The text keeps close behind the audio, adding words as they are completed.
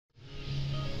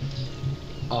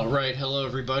Alright, hello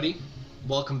everybody.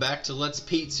 Welcome back to Let's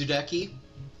Pete Sudeki.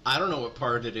 I don't know what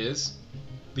part it is,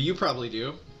 but you probably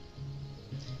do.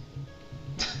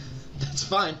 That's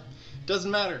fine.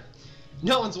 Doesn't matter.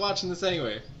 No one's watching this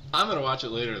anyway. I'm gonna watch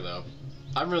it later though.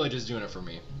 I'm really just doing it for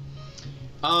me.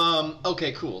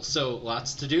 Okay, cool. So,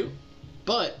 lots to do.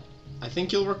 But, I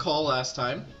think you'll recall last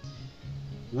time,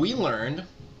 we learned,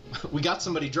 we got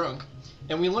somebody drunk,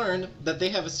 and we learned that they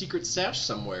have a secret stash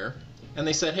somewhere, and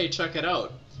they said, hey, check it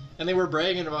out. And they were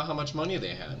bragging about how much money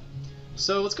they had.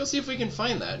 So let's go see if we can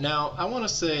find that. Now, I want to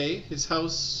say his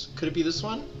house, could it be this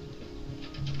one?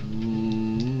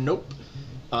 Nope.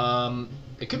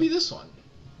 It could be this one.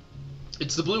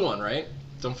 It's the blue one, right?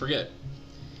 Don't forget.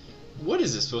 What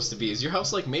is this supposed to be? Is your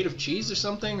house like made of cheese or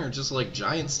something? Or just like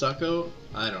giant stucco?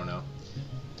 I don't know.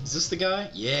 Is this the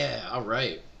guy? Yeah,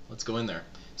 alright. Let's go in there.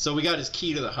 So we got his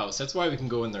key to the house. That's why we can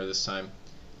go in there this time.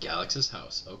 Galaxy's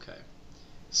house. Okay.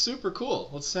 Super cool.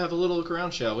 Let's have a little look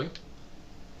around, shall we?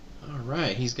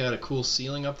 Alright, he's got a cool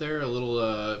ceiling up there, a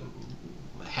little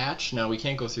hatch. Now we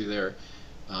can't go through there.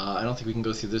 I don't think we can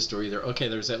go through this door either. Okay,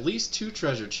 there's at least 2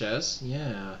 treasure chests.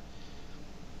 Yeah.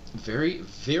 Very,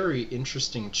 very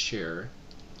interesting chair.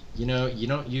 You know, you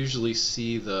don't usually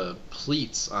see the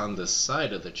pleats on the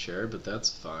side of the chair, but that's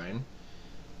fine.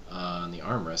 On the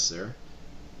armrest there.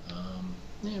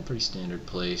 Yeah, pretty standard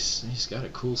place. He's got a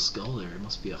cool skull there. He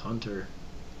must be a hunter.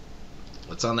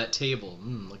 What's on that table?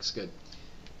 Looks good.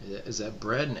 Is that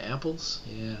bread and apples?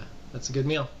 Yeah, that's a good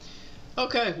meal.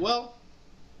 Okay, well,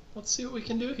 let's see what we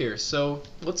can do here. So,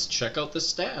 let's check out the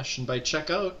stash. And by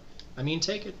check out, I mean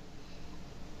take it.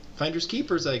 Finders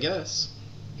keepers, I guess.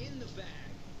 In the bag.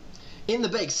 In the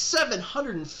bag.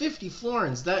 750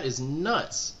 florins. That is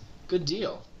nuts. Good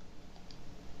deal.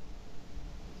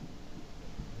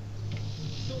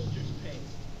 Soldier's pay.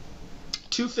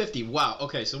 250. Wow.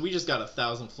 Okay, so we just got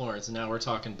 1,000 florins, and now we're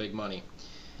talking big money.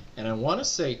 And I want to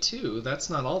say too, that's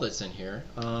not all that's in here.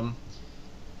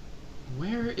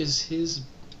 Where is his?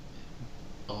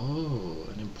 Oh,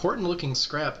 an important looking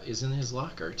scrap is in his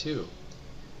locker too.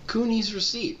 Cooney's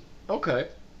receipt. Okay.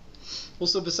 Well,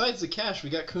 so besides the cash, we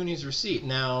got Cooney's receipt.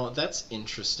 Now that's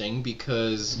interesting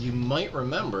because you might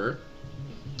remember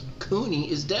Cooney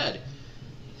is dead.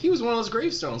 He was one of those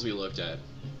gravestones we looked at.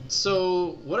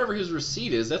 So whatever his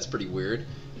receipt is, that's pretty weird.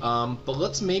 But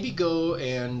let's maybe go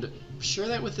and share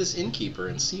that with this innkeeper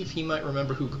and see if he might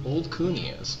remember who old Cooney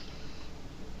is.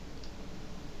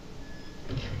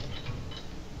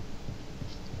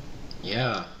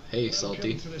 Yeah. Hey,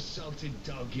 Salty. Welcome to the salted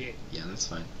dog yet. Yeah, that's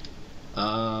fine.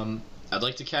 I'd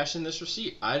like to cash in this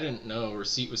receipt. I didn't know a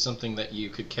receipt was something that you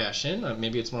could cash in.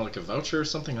 Maybe it's more like a voucher or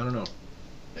something. I don't know.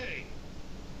 Hey,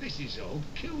 this is old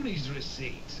Cooney's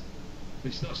receipt.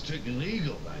 It's not strictly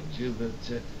legal, mind you, but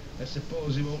I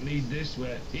suppose he won't need this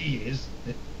where he is.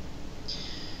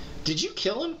 Did you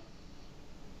kill him?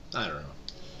 I don't know.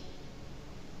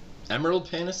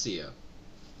 Emerald Panacea.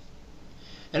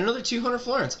 And another 200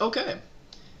 florins. Okay.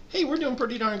 Hey, we're doing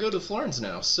pretty darn good with florins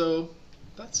now, so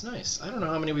that's nice. I don't know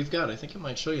how many we've got. I think it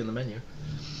might show you in the menu.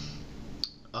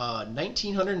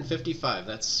 1,955.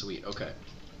 That's sweet. Okay.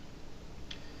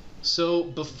 So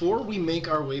before we make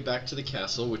our way back to the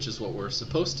castle, which is what we're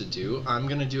supposed to do, I'm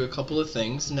going to do a couple of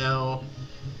things. Now,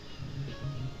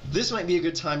 this might be a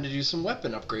good time to do some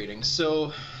weapon upgrading.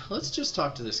 So let's just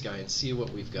talk to this guy and see what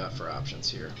we've got for options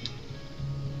here.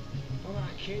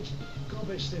 Alright kid,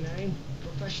 Gobbit's the name.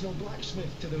 Professional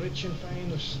blacksmith to the rich and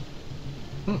famous.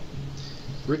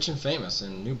 Rich and famous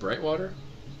in New Brightwater?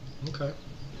 Okay.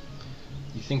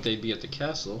 You think they'd be at the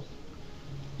castle?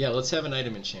 Yeah, let's have an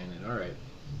item enchanted. Alright.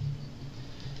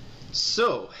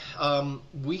 So,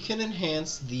 we can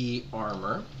enhance the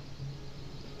armor.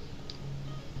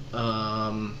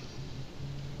 Now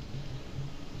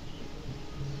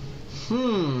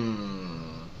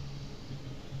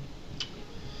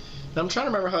I'm trying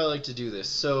to remember how I like to do this.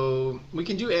 So we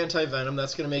can do anti-venom.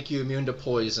 That's going to make you immune to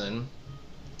poison.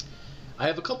 I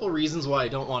have a couple reasons why I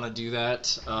don't want to do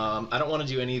that. I don't want to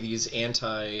do any of these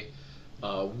anti-weaken,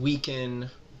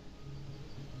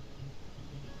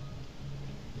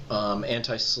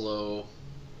 anti-slow.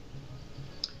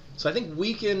 So I think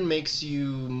weaken makes you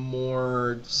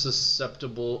more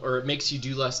susceptible, or it makes you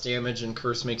do less damage, and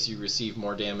curse makes you receive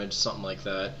more damage, something like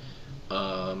that.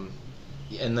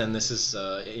 And then this is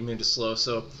immune to slow.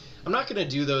 So I'm not going to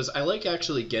do those. I like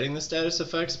actually getting the status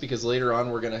effects because later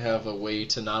on we're going to have a way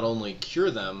to not only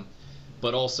cure them,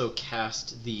 but also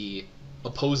cast the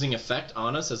opposing effect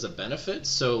on us as a benefit.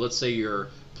 So let's say you're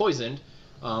poisoned.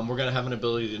 We're going to have an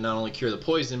ability to not only cure the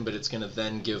poison, but it's going to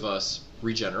then give us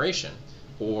regeneration.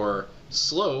 Or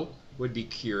slow would be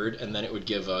cured, and then it would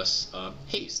give us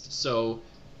haste. So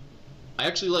I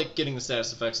actually like getting the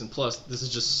status effects, and plus, this is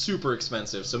just super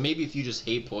expensive. So maybe if you just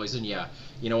hate poison, yeah,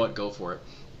 you know what, go for it.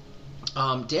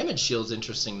 Damage shield's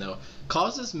interesting, though.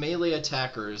 Causes melee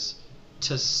attackers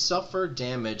to suffer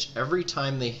damage every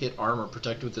time they hit armor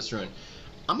protected with this rune.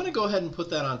 I'm going to go ahead and put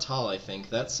that on Tal, I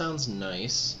think. That sounds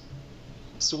nice.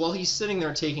 So while he's sitting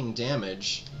there taking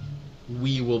damage,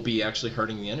 we will be actually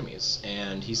hurting the enemies,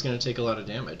 and he's going to take a lot of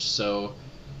damage. So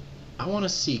I want to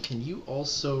see, can you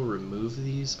also remove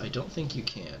these? I don't think you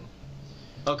can.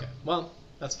 Okay, well,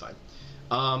 that's fine.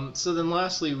 So then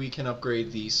lastly, we can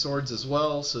upgrade the swords as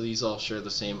well. So these all share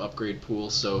the same upgrade pool.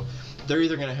 So they're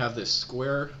either going to have this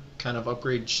square kind of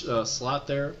upgrade slot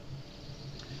there,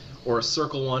 or a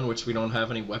circle one, which we don't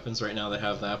have any weapons right now that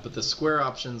have that. But the square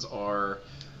options are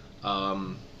a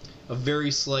very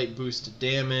slight boost to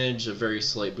damage, a very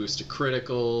slight boost to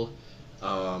critical.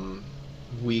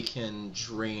 We can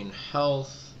drain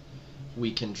health,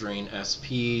 we can drain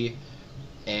SP,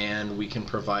 and we can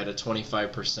provide a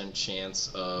 25%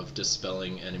 chance of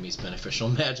dispelling enemies' beneficial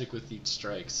magic with each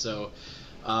strike. So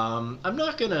I'm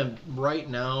not going to right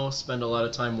now spend a lot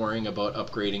of time worrying about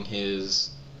upgrading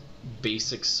his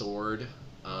basic sword.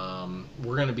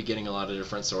 We're going to be getting a lot of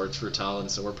different swords for Tal,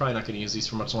 and so we're probably not going to use these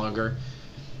for much longer.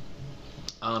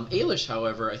 Ailish,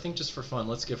 however, I think just for fun,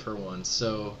 let's give her one.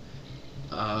 So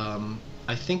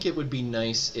I think it would be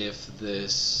nice if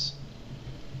this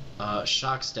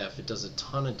shock staff, it does a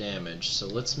ton of damage. So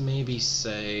let's maybe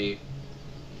say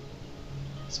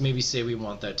we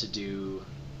want that to do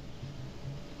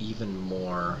even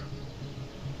more.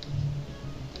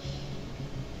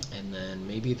 And then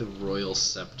maybe the Royal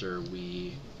Scepter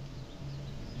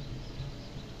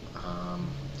I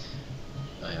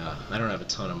don't have a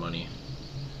ton of money.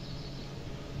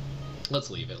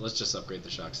 Let's leave it. Let's just upgrade the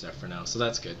shock staff for now. So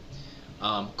that's good.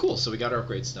 Cool, so we got our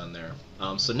upgrades done there.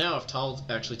 So now if Tal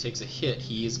actually takes a hit,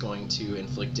 he is going to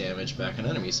inflict damage back on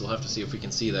enemies. So we'll have to see if we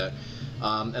can see that.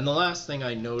 And the last thing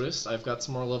I noticed, I've got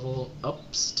some more level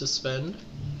ups to spend.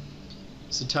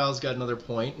 So Tal's got another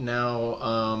point.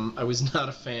 Now, I was not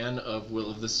a fan of Will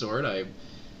of the Sword. I'm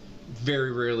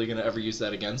very rarely going to ever use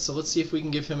that again. So let's see if we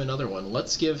can give him another one.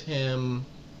 Let's give him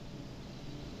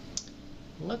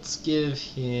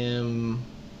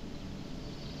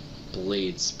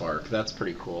Blade Spark. That's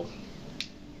pretty cool.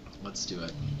 Let's do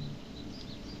it.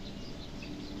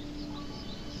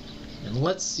 And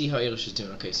let's see how Ailish is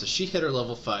doing. Okay, so she hit her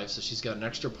level 5, so she's got an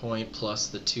extra point plus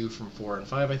the 2 from 4 and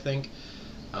 5, I think.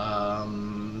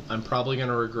 I'm probably going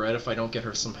to regret if I don't get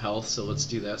her some health, so let's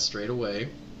do that straight away.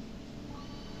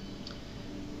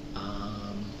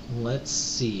 Let's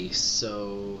see.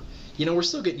 So, you know, we're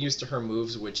still getting used to her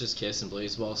moves, Witch's Kiss and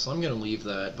Blaze Ball, so I'm going to leave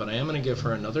that, but I am going to give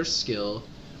her another skill,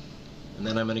 and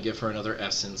then I'm going to give her another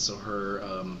essence, so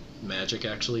her magic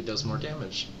actually does more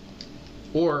damage.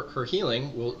 Or her healing,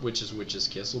 which is Witch's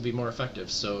Kiss, will be more effective,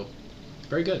 so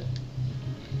very good.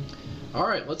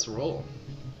 Alright, let's roll.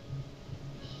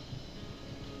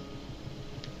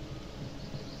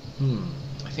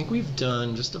 I think we've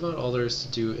done just about all there is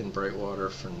to do in Brightwater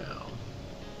for now.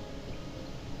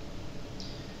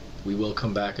 We will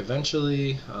come back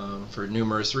eventually for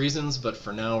numerous reasons, but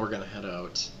for now we're going to head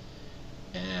out.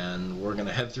 And we're going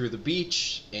to head through the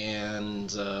beach,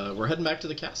 and we're heading back to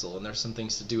the castle, and there's some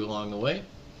things to do along the way.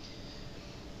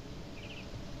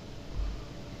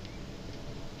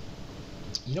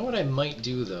 You know what I might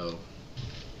do, though?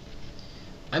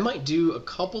 I might do a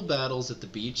couple battles at the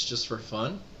beach just for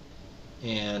fun,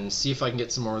 and see if I can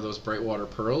get some more of those Brightwater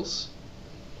Pearls.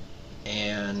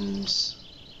 And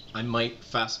I might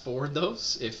fast forward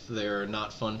those if they're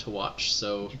not fun to watch,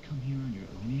 so... Did you come here on your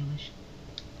own, Ailish?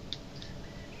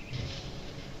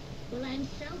 Well, I'm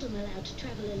seldom allowed to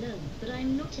travel alone, but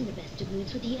I'm not in the best of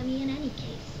moods with Yummy in any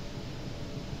case.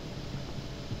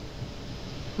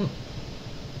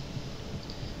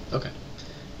 Okay.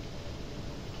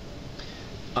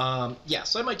 Yeah,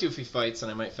 so I might do a few fights and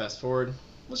I might fast forward.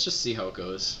 Let's just see how it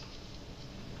goes.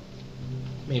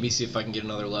 Maybe see if I can get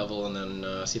another level, and then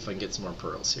see if I can get some more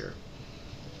pearls here.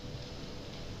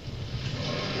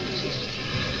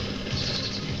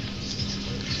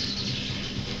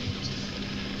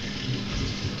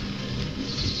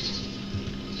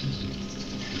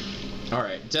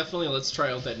 Alright, definitely let's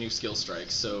try out that new skill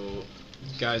strike. So,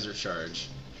 Geyser Charge.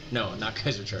 No, not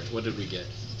Geyser Charge. What did we get?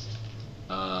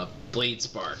 Blade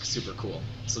Spark. Super cool.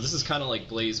 So this is kind of like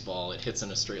Blaze Ball. It hits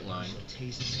in a straight line.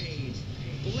 Taste pain.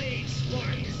 Blade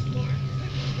Spark.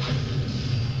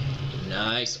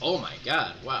 Nice. Oh my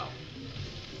god. Wow.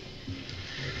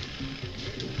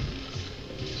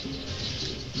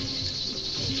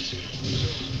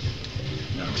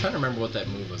 Now, I'm trying to remember what that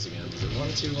move was again. Was it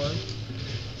 1, 2, 1?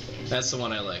 That's the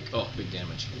one I like. Oh, big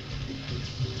damage.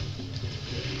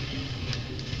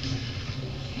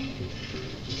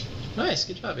 Nice,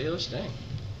 good job, Ailish. Dang.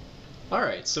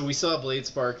 Alright, so we saw Blade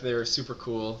Spark there, super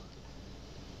cool.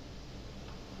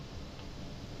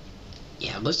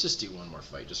 Yeah, let's just do one more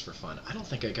fight just for fun. I don't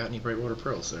think I got any Brightwater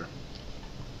Pearls there.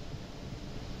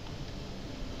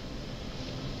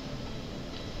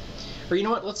 Or you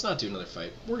know what, let's not do another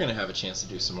fight. We're going to have a chance to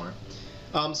do some more.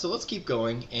 So let's keep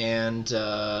going, and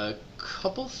a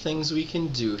couple things we can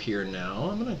do here now.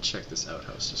 I'm going to check this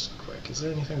outhouse just quick. Is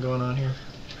there anything going on here?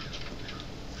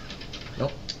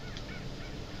 Nope.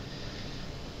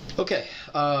 Okay,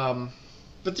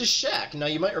 but this shack, now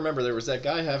you might remember there was that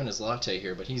guy having his latte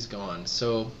here, but he's gone.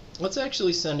 So let's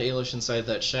actually send Ailish inside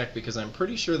that shack, because I'm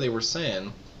pretty sure they were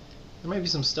saying there might be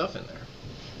some stuff in there.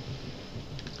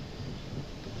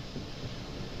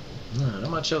 Not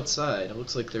much outside. It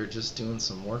looks like they're just doing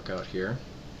some work out here.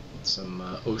 Some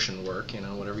ocean work, you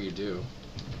know, whatever you do.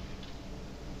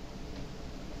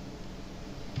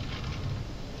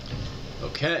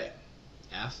 Okay.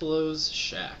 Athlo's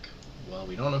shack. Well,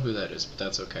 we don't know who that is, but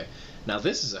that's okay. Now,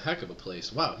 this is a heck of a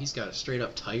place. Wow, he's got a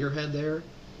straight-up tiger head there.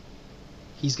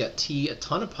 He's got tea, a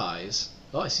ton of pies.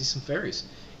 Oh, I see some fairies.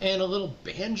 And a little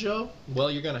banjo. Well,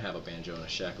 you're going to have a banjo in a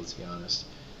shack, let's be honest.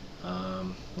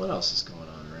 What else is going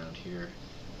on around here?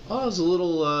 Oh, there's a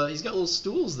little, he's got little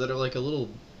stools that are like a little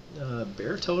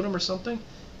bear totem or something.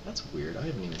 That's weird. I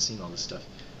haven't even seen all this stuff.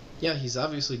 Yeah, he's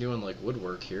obviously doing like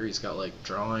woodwork here. He's got like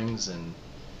drawings and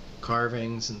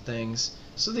carvings and things.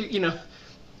 So they, you know,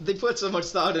 they put so much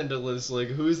thought into this. Like,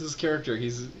 who is this character?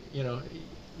 He's, you know,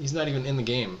 he's not even in the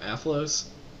game. Athlos?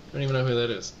 I don't even know who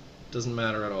that is. Doesn't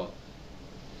matter at all.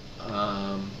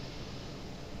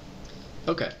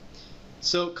 Okay.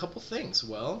 So, a couple things.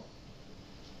 Well,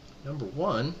 number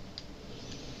one,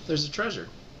 there's a treasure.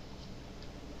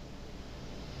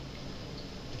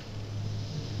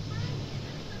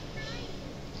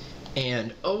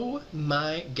 And oh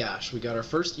my gosh, we got our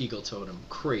first eagle totem.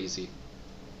 Crazy.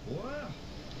 Wow.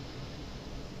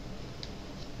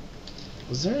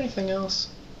 Was there anything else?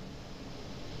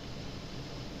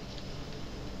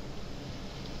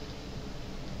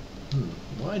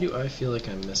 Why do I feel like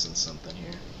I'm missing something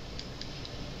here?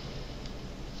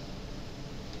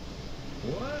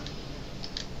 What?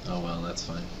 Oh well, that's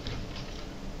fine.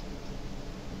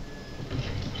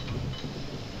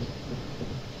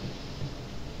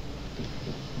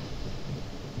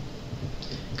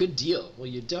 Good deal. Well,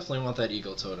 you definitely want that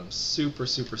eagle totem. Super,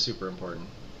 super, super important.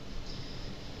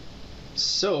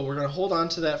 So, we're going to hold on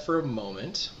to that for a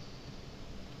moment.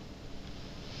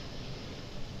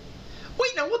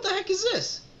 Wait, now what the heck is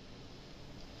this?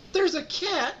 There's a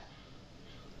cat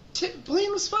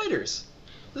playing with spiders.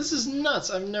 This is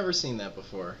nuts. I've never seen that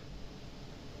before.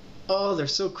 Oh, they're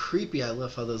so creepy. I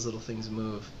love how those little things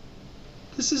move.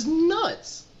 This is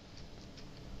nuts.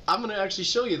 I'm going to actually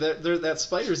show you that that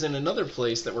spider's in another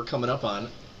place that we're coming up on.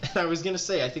 And I was going to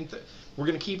say, I think that we're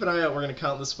going to keep an eye out. We're going to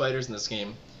count the spiders in this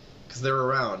game because they're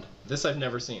around. This I've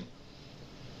never seen.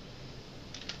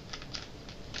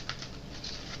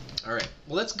 Alright,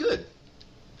 well that's good.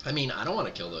 I mean, I don't want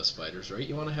to kill those spiders, right?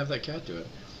 You want to have that cat do it.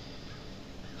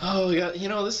 Oh, yeah, you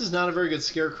know, this is not a very good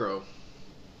scarecrow.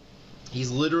 He's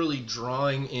literally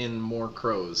drawing in more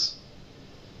crows.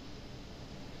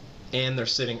 And they're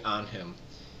sitting on him.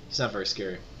 He's not very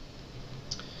scary.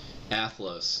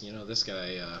 Athlos, you know, this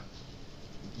guy,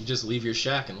 you just leave your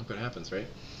shack and look what happens, right?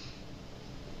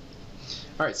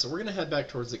 Alright, so we're going to head back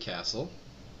towards the castle.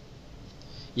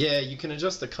 Yeah, you can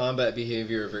adjust the combat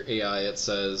behavior of your AI, it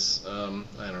says.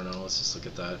 I don't know, let's just look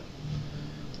at that.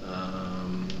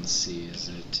 Let's see, is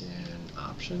it in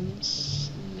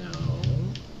options? No.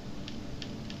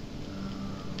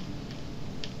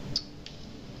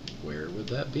 Where would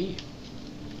that be?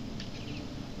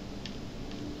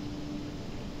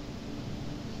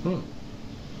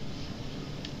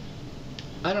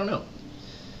 I don't know.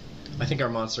 I think our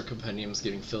monster compendium is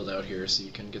getting filled out here, so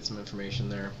you can get some information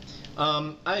there.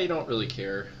 I don't really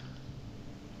care.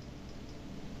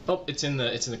 Oh, it's in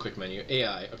the quick menu.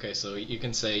 AI. Okay, so you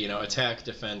can say, you know, attack,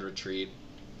 defend, retreat.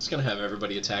 It's gonna have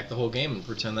everybody attack the whole game and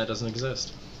pretend that doesn't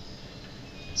exist.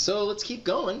 So let's keep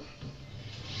going.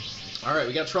 All right,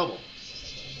 we got trouble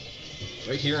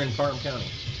right here in Parham County.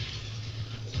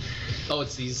 Oh,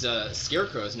 it's these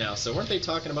scarecrows now. So weren't they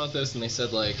talking about this and they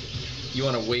said like you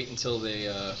want to wait until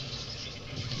they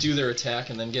do their attack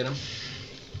and then get him?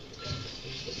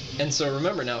 And so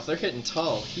remember now, if they're hitting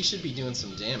tall, he should be doing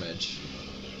some damage.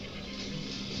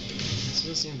 He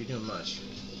doesn't seem to be doing much.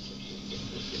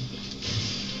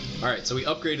 Alright, so we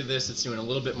upgraded this. It's doing a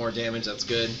little bit more damage. That's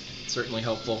good. Certainly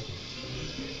helpful.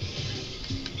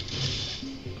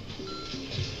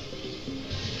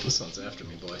 this one's after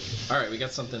me, boy. Alright, we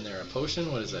got something there. A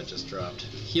potion? What is that just dropped?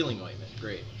 Healing ointment.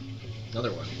 Great.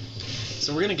 Another one.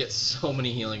 So we're gonna get so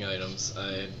many healing items.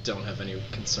 I don't have any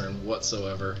concern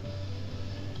whatsoever.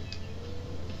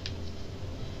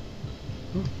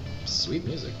 Sweet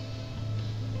music.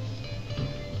 I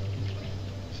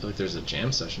feel like there's a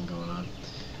jam session going on.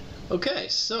 Okay,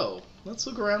 so let's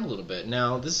look around a little bit.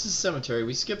 Now, this is a cemetery.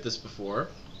 We skipped this before.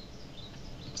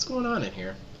 What's going on in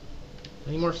here?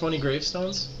 Any more funny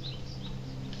gravestones?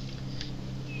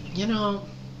 You know,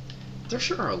 there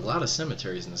sure are a lot of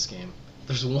cemeteries in this game.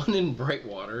 There's one in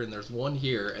Brightwater, and there's one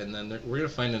here, and then we're going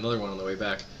to find another one on the way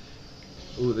back.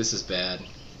 Ooh, this is bad.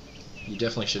 You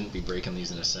definitely shouldn't be breaking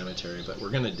these in a cemetery, but we're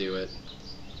going to do it.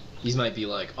 These might be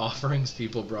like offerings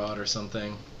people brought or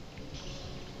something.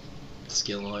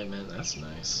 Skill alignment, that's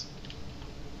nice.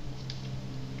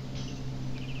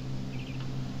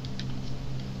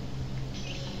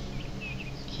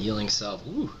 Healing salve.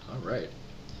 Ooh, alright.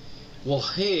 Well,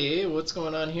 hey, what's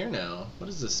going on here now? What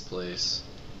is this place?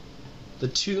 The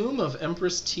tomb of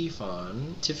Empress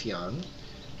Tifon,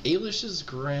 Ailish's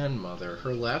grandmother.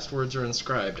 Her last words are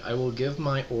inscribed. I will give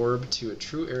my orb to a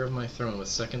true heir of my throne with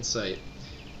second sight.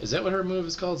 Is that what her move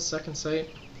is called? Second sight?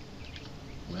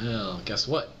 Well, guess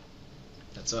what?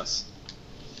 That's us.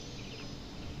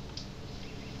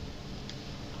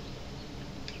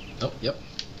 Oh, yep.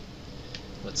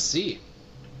 Let's see.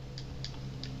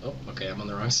 Oh, okay, I'm on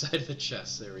the wrong side of the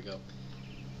chest. There we go.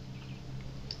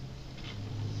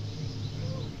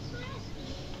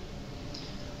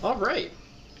 Alright.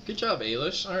 Good job,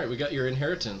 Ailish. Alright, we got your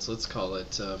inheritance, let's call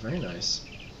it. Very nice.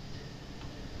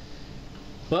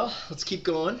 Well, let's keep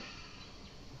going.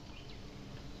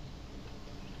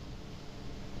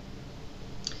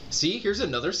 See, here's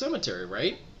another cemetery,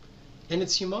 right? And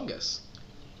it's humongous.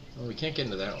 Well, we can't get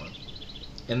into that one.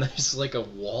 And there's like a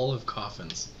wall of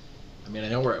coffins. I mean, I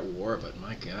know we're at war, but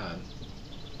my god.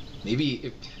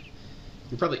 Maybe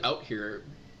you're probably out here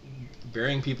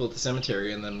burying people at the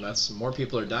cemetery, and then that's more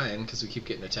people are dying because we keep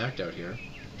getting attacked out here.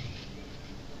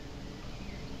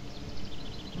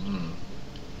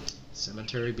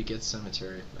 Cemetery begets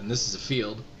cemetery. And this is a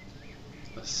field.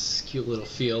 A cute little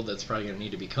field that's probably going to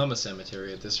need to become a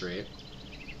cemetery at this rate.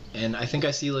 And I think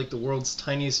I see like the world's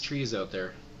tiniest trees out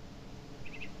there.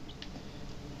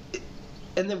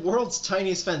 And the world's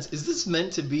tiniest fence. Is this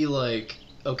meant to be like,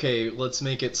 okay, let's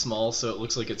make it small so it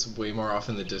looks like it's way more off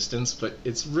in the distance, but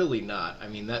it's really not. I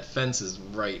mean, that fence is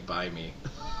right by me.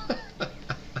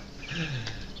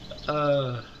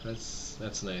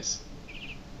 That's nice.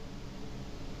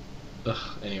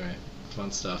 Ugh, anyway,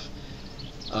 fun stuff.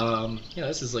 Yeah,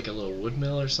 this is like a little wood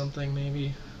mill or something,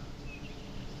 maybe.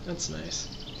 That's nice.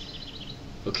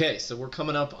 Okay, so we're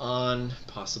coming up on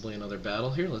possibly another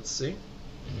battle here. Let's see.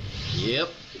 Yep.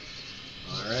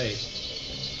 Alright.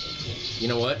 You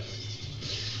know what?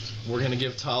 We're gonna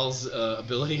give Tal's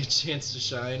ability a chance to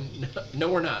shine. No,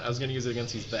 we're not. I was gonna use it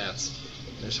against these bats.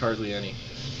 There's hardly any.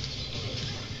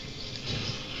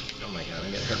 Oh my god,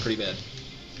 I'm getting hurt pretty bad.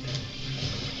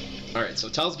 Alright, so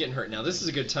Tal's getting hurt. Now this is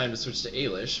a good time to switch to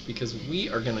Ailish, because we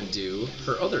are gonna do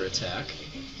her other attack.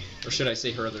 Or should I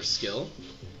say her other skill?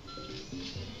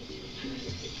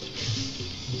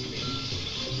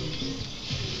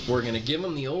 We're gonna give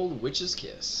him the old witch's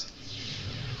kiss.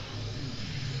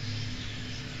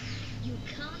 You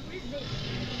can't resist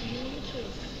the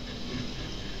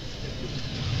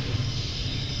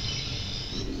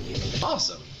kiss.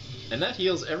 Awesome! And that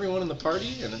heals everyone in the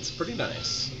party, and it's pretty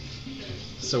nice.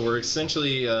 So we're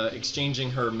essentially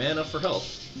exchanging her mana for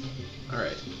health.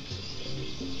 Alright.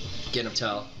 Get him,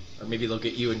 Tal. Or maybe they'll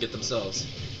get you and get themselves.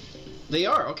 They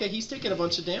are! Okay, he's taking a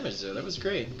bunch of damage there. That was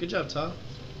great. Good job, Tal.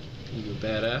 You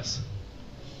badass.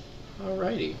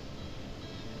 Alrighty.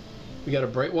 We got a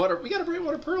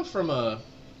Brightwater Pearl from a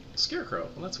Scarecrow.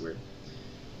 Well, that's weird.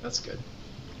 That's good.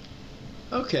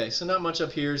 Okay, so not much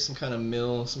up here. Some kind of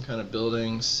mill, some kind of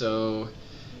building. So,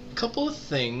 a couple of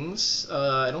things.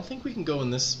 I don't think we can go in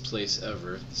this place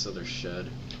ever, this other shed.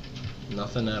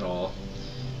 Nothing at all.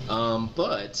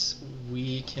 But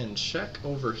we can check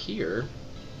over here,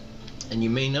 and you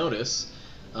may notice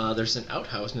there's an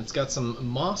outhouse, and it's got some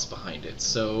moss behind it.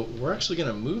 So we're actually going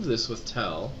to move this with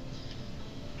Tal,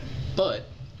 but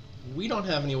we don't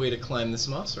have any way to climb this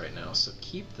moss right now, so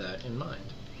keep that in mind.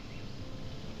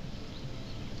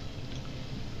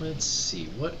 Let's see,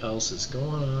 what else is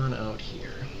going on out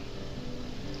here?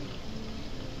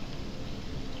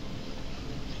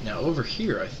 Now over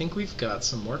here, I think we've got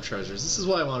some more treasures. This is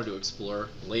why I wanted to explore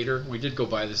later. We did go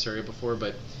by this area before,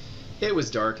 but it was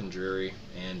dark and dreary,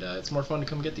 and it's more fun to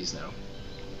come get these now.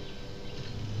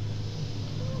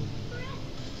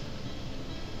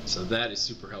 So that is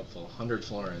super helpful. 100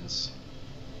 florins.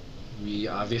 We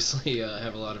obviously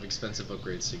have a lot of expensive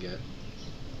upgrades to get.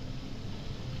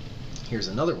 Here's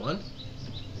another one.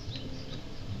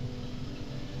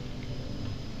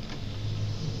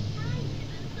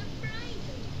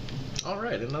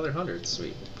 Alright, another 100.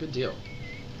 Sweet. Good deal.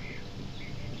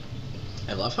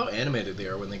 I love how animated they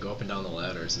are when they go up and down the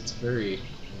ladders. It's very,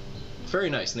 very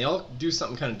nice. And they all do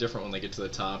something kind of different when they get to the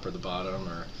top or the bottom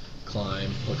or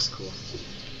climb. Looks cool.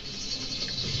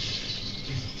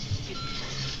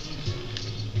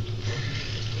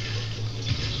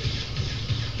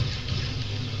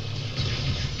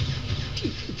 Pew,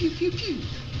 pew, pew, pew, pew.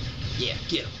 Yeah,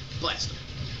 get him. Blast him.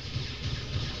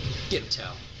 Get him,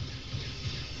 Tal.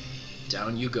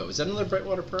 Down you go. Is that another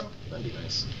Brightwater Pro? That'd be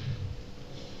nice.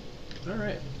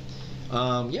 Alright.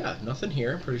 Yeah, nothing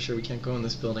here. Pretty sure we can't go in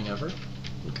this building ever.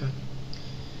 Okay.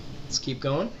 Let's keep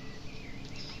going.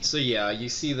 So yeah, you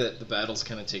see that the battles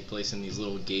kind of take place in these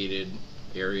little gated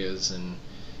areas, and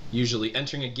usually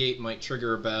entering a gate might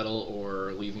trigger a battle,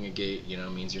 or leaving a gate, you know,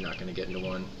 means you're not going to get into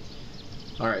one.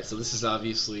 Alright, so this is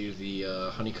obviously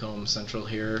the honeycomb central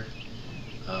here.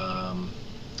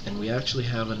 And we actually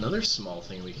have another small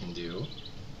thing we can do.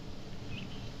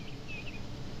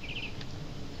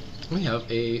 We have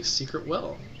a secret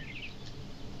well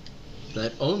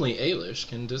that only Ailish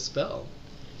can dispel.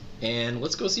 And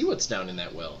let's go see what's down in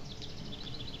that well.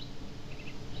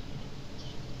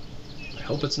 I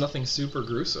hope it's nothing super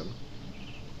gruesome.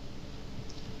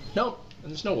 Nope,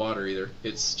 and there's no water either.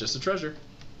 It's just a treasure.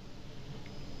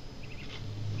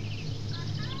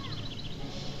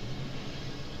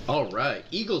 Alright,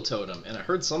 Eagle Totem, and I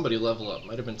heard somebody level up.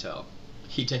 Might have been Tal.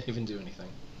 He didn't even do anything.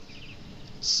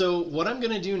 So what I'm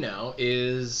going to do now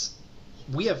is,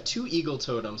 we have 2 Eagle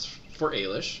Totems for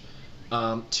Ailish,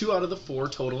 2 out of the 4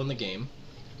 total in the game.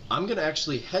 I'm going to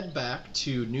actually head back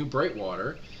to New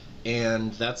Brightwater,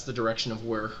 and that's the direction of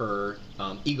where her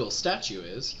eagle statue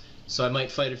is. So I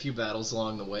might fight a few battles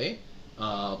along the way,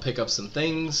 pick up some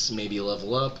things, maybe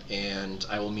level up, and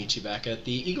I will meet you back at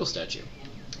the eagle statue.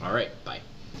 Alright, bye.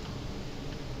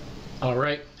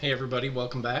 Alright, hey everybody,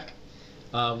 welcome back.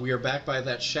 We are back by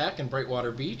that shack in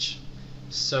Brightwater Beach.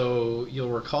 So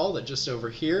you'll recall that just over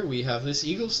here we have this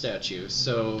eagle statue.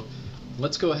 So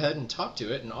let's go ahead and talk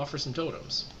to it and offer some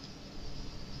totems.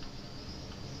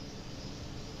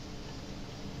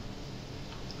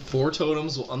 Four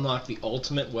totems will unlock the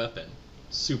ultimate weapon.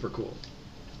 Super cool.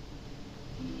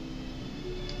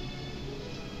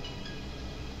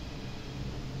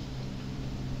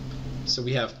 So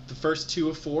we have the first 2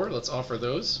 of 4. Let's offer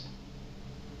those.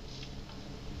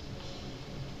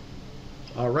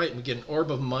 Alright, we get an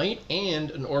Orb of Might and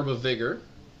an Orb of Vigor.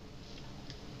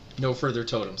 No further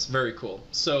totems. Very cool.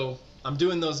 So I'm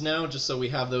doing those now just so we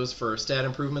have those for stat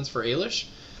improvements for Ailish.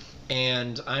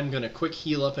 And I'm going to quick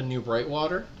heal up in New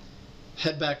Brightwater.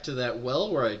 Head back to that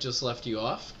well where I just left you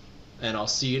off. And I'll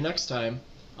see you next time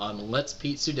on Let's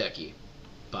Pete Sudeki.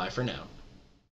 Bye for now.